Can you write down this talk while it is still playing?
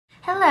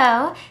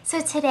Hello! So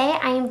today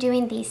I am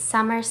doing the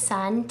Summer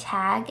Sun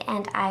tag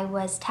and I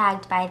was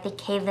tagged by the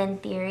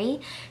Kaylin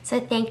Theory. So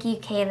thank you,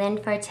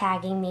 Kaylin, for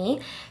tagging me.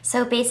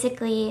 So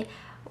basically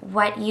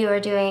what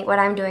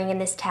I'm doing in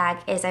this tag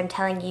is I'm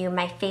telling you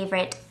my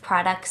favorite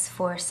products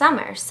for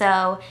summer.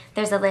 So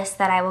there's a list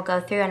that I will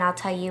go through and I'll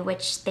tell you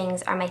which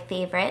things are my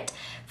favorite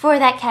for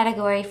that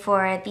category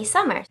for the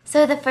summer.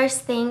 So the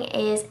first thing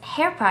is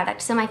hair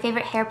product. So my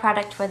favorite hair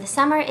product for the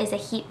summer is a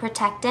heat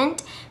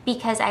protectant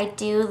because I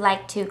do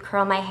like to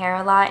curl my hair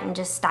a lot and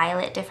just style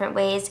it different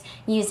ways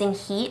using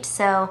heat.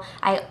 So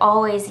I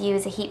always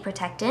use a heat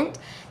protectant.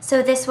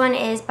 So this one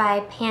is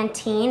by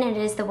Pantene. It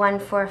is the one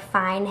for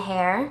fine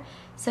hair.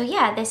 So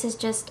yeah, this is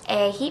just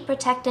a heat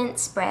protectant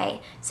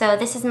spray. So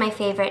this is my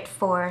favorite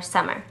for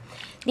summer.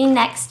 The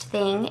next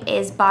thing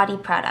is body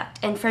product,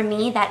 and for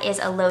me that is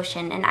a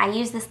lotion, and I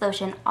use this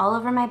lotion all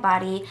over my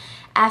body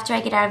after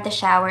I get out of the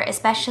shower,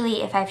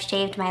 especially if I've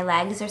shaved my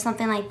legs or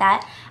something like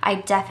that. I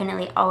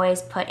definitely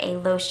always put a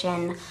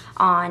lotion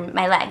on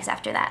my legs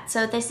after that.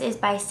 So this is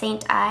by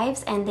St.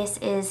 Ives, and this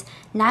is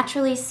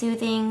Naturally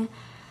Soothing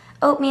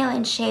Oatmeal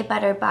and Shea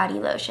Butter Body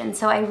Lotion.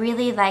 So I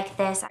really like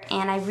this,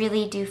 and I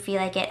really do feel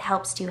like it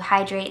helps to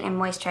hydrate and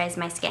moisturize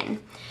my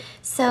skin.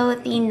 So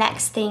the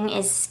next thing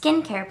is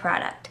skincare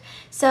product.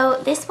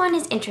 So this one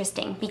is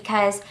interesting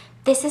because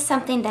this is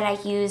something that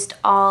I used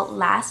all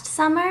last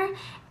summer,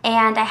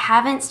 and I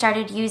haven't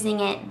started using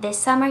it this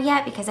summer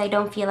yet because I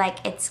don't feel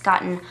like it's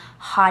gotten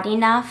hot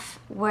enough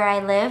where I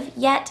live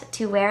yet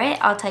to wear it.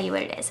 I'll tell you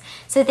what it is.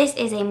 So this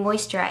is a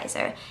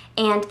moisturizer,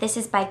 and this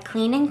is by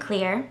Clean and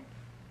Clear.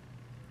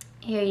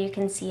 Here you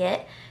can see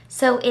it.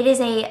 So it is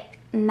a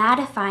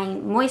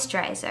mattifying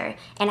moisturizer,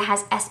 and it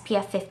has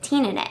SPF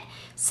 15 in it.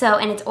 So,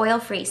 and it's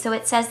oil-free. So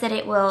it says that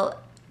it will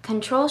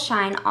control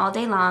shine all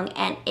day long,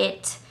 and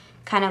it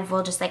kind of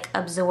will just like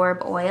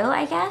absorb oil,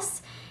 I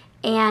guess.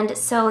 And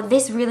so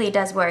this really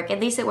does work. At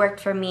least it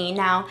worked for me.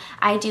 Now,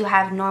 I do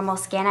have normal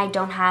skin. I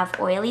don't have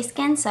oily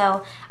skin,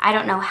 so I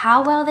don't know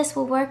how well this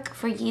will work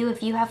for you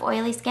if you have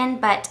oily skin,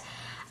 but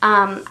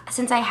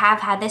since I have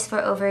had this for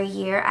over a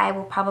year, I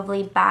will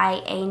probably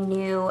buy a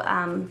new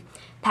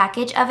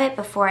package of it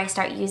before I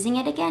start using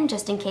it again,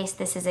 just in case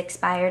this is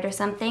expired or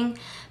something.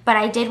 But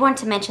I did want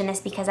to mention this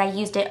because I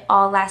used it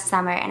all last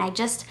summer, and I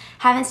just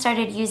haven't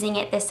started using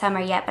it this summer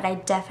yet, but I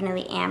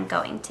definitely am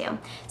going to.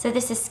 So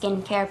this is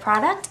skincare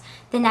product.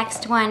 The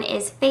next one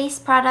is face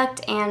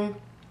product, and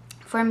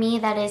for me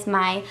that is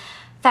my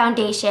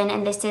foundation,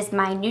 and this is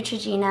my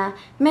Neutrogena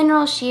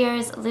Mineral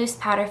Shears Loose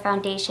Powder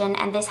Foundation,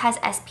 and this has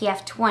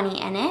SPF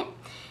 20 in it,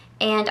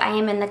 and I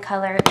am in the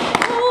color,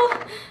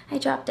 oh, I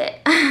dropped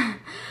it.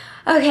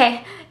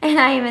 Okay, and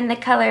I am in the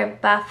color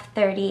Buff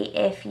 30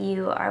 if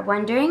you are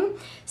wondering.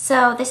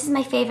 So this is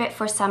my favorite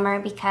for summer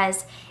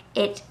because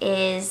it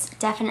is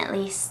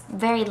definitely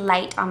very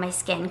light on my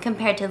skin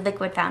compared to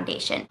liquid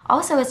foundation.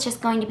 Also, it's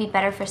just going to be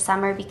better for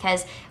summer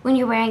because when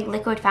you're wearing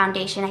liquid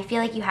foundation, I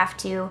feel like you have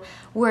to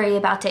worry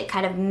about it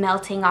kind of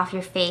melting off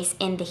your face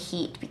in the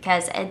heat,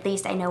 because at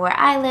least I know where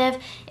I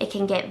live, it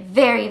can get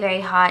very,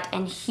 very hot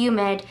and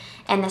humid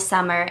in the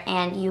summer,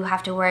 and you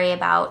have to worry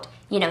about,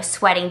 you know,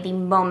 sweating the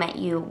moment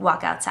you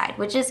walk outside,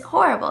 which is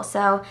horrible.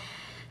 So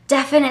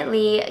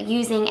definitely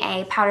using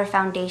a powder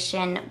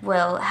foundation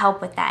will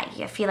help with that.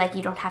 I feel like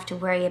you don't have to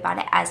worry about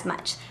it as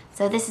much.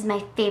 So this is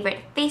my favorite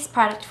face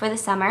product for the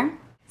summer.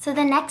 So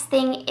the next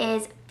thing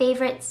is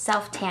favorite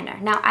self-tanner.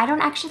 Now, I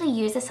don't actually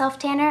use a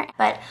self-tanner,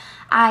 but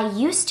I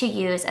used to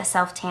use a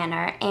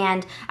self-tanner,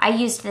 and I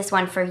used this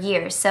one for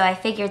years. So I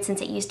figured since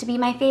it used to be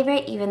my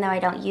favorite, even though I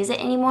don't use it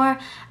anymore,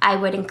 I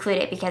would include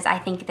it because I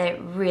think that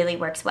it really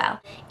works well.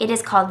 It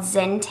is called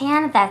Zen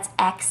Tan, that's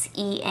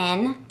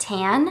X-E-N,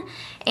 tan,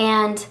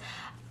 and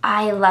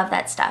I love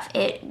that stuff.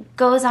 It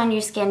goes on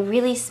your skin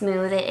really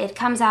smooth. It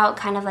comes out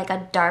kind of like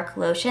a dark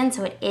lotion,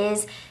 so it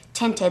is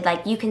tinted,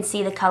 like you can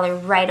see the color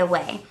right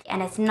away.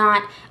 And it's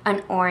not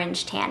an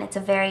orange tan, it's a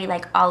very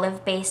like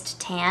olive-based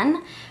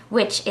tan,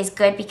 which is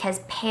good because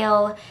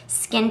pale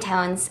skin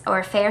tones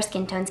or fair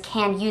skin tones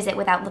can use it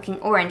without looking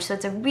orange, so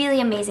it's a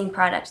really amazing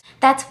product.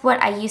 That's what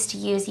I used to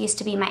use, used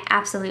to be my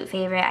absolute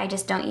favorite. I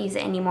just don't use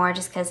it anymore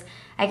just because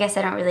I guess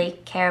I don't really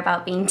care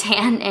about being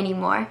tan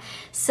anymore.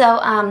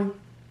 So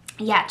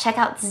yeah, check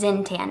out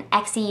Zen Tan,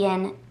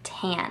 X-E-N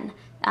tan.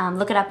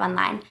 Look it up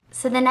online.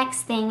 So the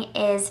next thing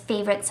is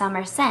favorite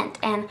summer scent,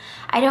 and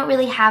I don't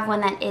really have one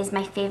that is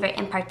my favorite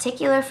in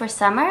particular for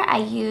summer. I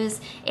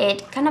use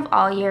it kind of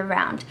all year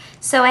round.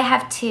 So I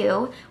have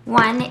two.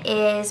 One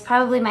is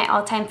probably my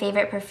all-time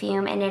favorite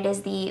perfume, and it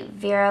is the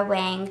Vera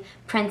Wang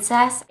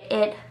Princess.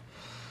 It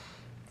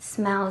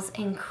smells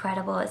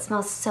incredible. It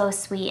smells so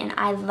sweet, and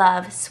I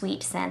love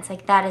sweet scents.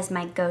 Like, that is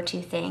my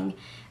go-to thing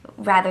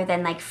rather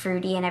than like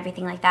fruity and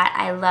everything like that.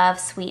 I love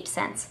sweet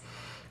scents.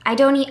 I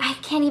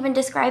can't even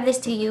describe this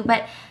to you,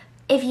 but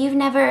if you've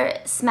never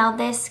smelled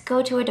this,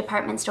 go to a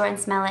department store and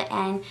smell it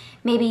and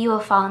maybe you will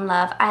fall in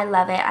love. I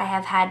love it.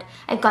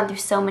 I've gone through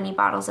so many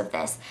bottles of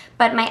this.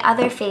 But my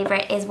other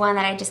favorite is one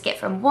that I just get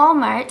from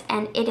Walmart,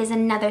 and it is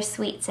another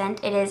sweet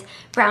scent. It is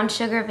Brown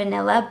Sugar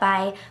Vanilla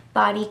by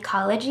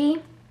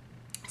Bodycology.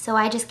 So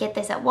I just get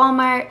this at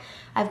Walmart.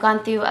 I've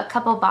gone through a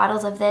couple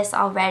bottles of this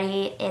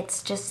already.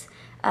 It's just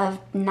a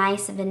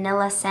nice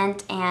vanilla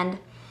scent, and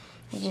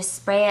you just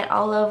spray it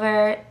all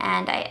over,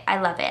 and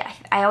I love it.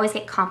 I always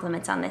get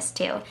compliments on this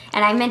too.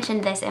 And I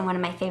mentioned this in one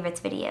of my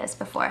favorites videos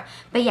before.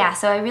 But yeah,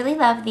 so I really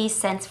love these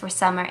scents for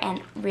summer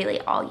and really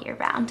all year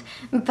round.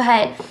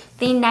 But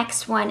the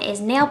next one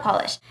is nail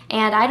polish.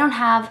 And I don't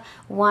have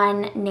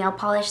one nail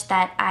polish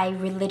that I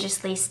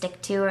religiously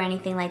stick to or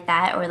anything like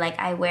that, or like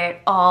I wear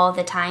it all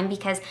the time,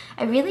 because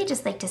I really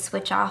just like to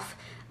switch off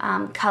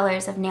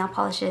colors of nail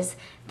polishes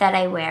that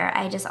I wear.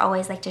 I just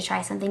always like to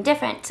try something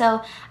different.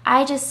 So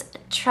I just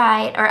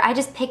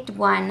picked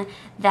one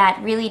that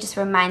really just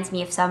reminds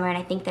me of summer, and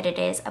I think that it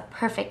is a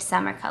perfect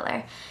summer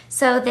color.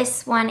 So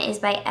this one is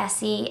by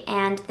Essie,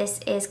 and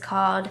this is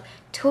called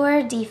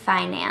Tour de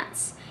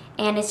Finance.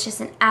 And it's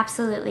just an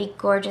absolutely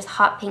gorgeous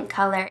hot pink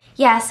color.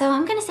 Yeah, so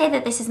I'm gonna say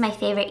that this is my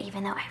favorite,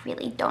 even though I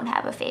really don't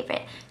have a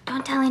favorite.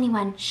 Don't tell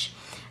anyone, shh.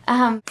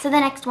 So the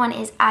next one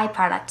is eye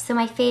product. So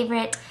my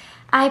favorite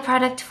eye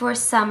product for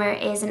summer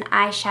is an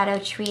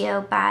eyeshadow trio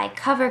by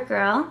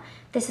CoverGirl.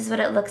 This is what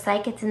it looks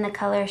like. It's in the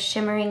color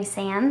Shimmering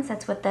Sands.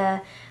 That's what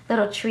the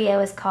little trio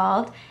is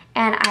called.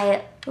 And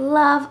I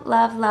love,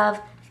 love,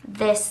 love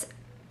this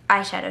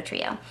eyeshadow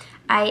trio.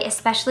 I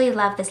especially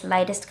love this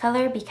lightest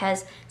color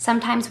because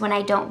sometimes when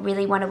I don't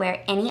really want to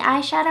wear any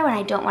eyeshadow and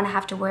I don't want to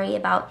have to worry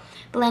about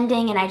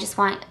blending and I just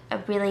want a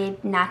really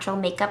natural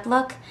makeup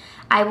look,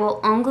 I will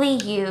only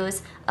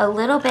use a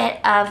little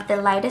bit of the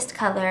lightest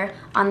color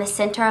on the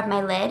center of my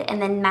lid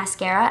and then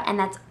mascara, and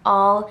that's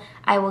all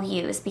I will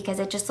use because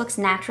it just looks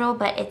natural,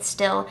 but it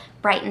still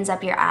brightens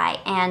up your eye.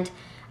 And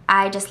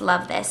I just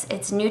love this.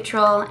 It's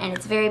neutral and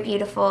it's very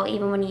beautiful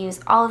even when you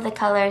use all of the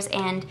colors,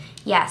 and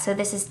yeah, so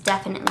this is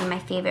definitely my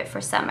favorite for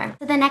summer.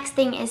 So the next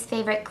thing is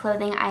favorite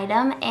clothing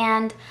item,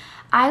 and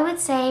I would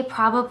say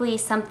probably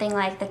something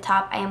like the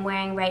top I am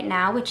wearing right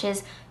now, which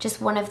is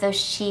just one of those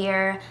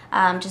sheer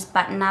just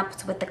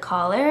button-ups with the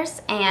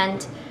collars,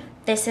 and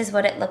this is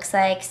what it looks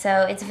like.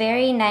 So it's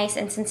very nice,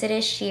 and since it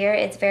is sheer,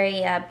 it's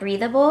very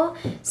breathable,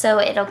 so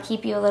it'll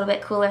keep you a little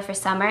bit cooler for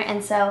summer.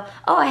 And so,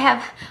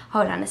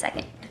 hold on a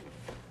second.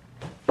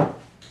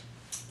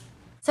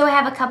 So I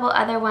have a couple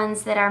other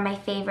ones that are my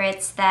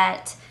favorites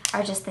that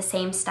are just the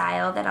same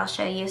style that I'll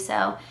show you.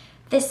 So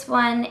this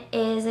one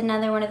is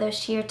another one of those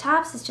sheer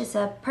tops. It's just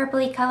a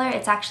purpley color.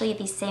 It's actually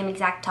the same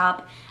exact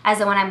top as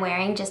the one I'm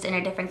wearing, just in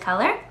a different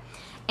color.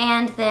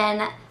 And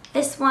then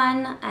this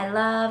one I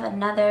love,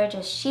 another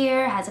just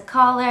sheer, has a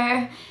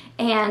collar,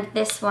 and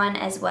this one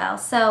as well.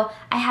 So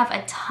I have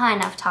a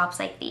ton of tops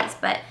like these,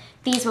 but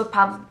these will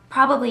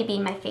probably be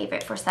my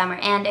favorite for summer.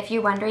 And if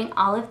you're wondering,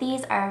 all of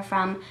these are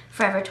from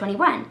Forever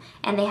 21,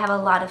 and they have a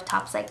lot of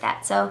tops like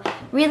that. So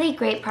really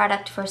great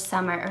product for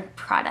summer,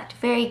 or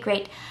very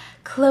great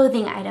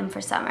clothing item for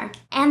summer.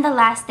 And the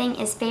last thing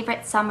is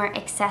favorite summer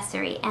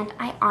accessory, and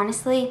I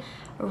honestly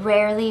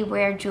rarely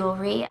wear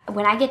jewelry.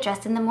 When I get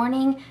dressed in the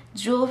morning,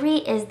 jewelry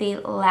is the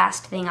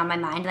last thing on my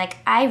mind. Like,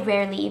 I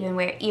rarely even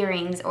wear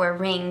earrings or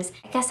rings.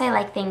 I guess I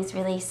like things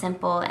really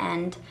simple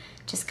and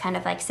just kind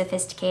of like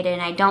sophisticated,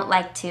 and I don't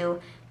like to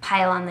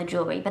pile on the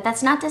jewelry. But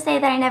that's not to say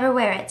that I never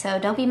wear it, so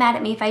don't be mad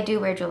at me if I do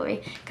wear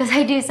jewelry, because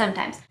I do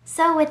sometimes.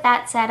 So with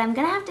that said, I'm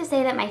gonna have to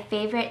say that my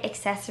favorite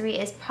accessory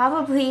is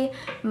probably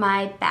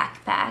my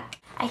backpack.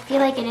 I feel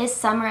like it is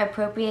summer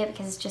appropriate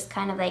because it's just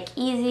kind of like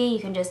easy. You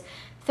can just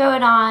throw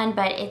it on,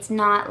 but it's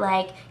not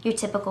like your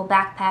typical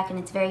backpack, and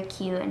it's very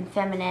cute and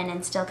feminine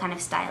and still kind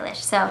of stylish.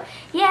 So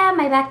yeah,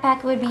 my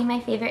backpack would be my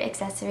favorite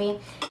accessory.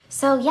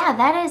 So yeah,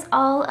 that is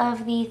all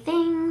of the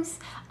things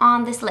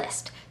on this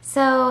list.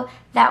 So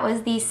that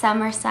was the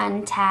Summer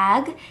Sun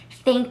tag.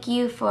 Thank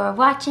you for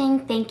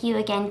watching. Thank you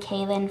again,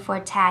 Kaylin, for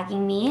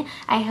tagging me.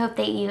 I hope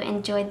that you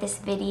enjoyed this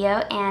video,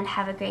 and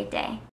have a great day.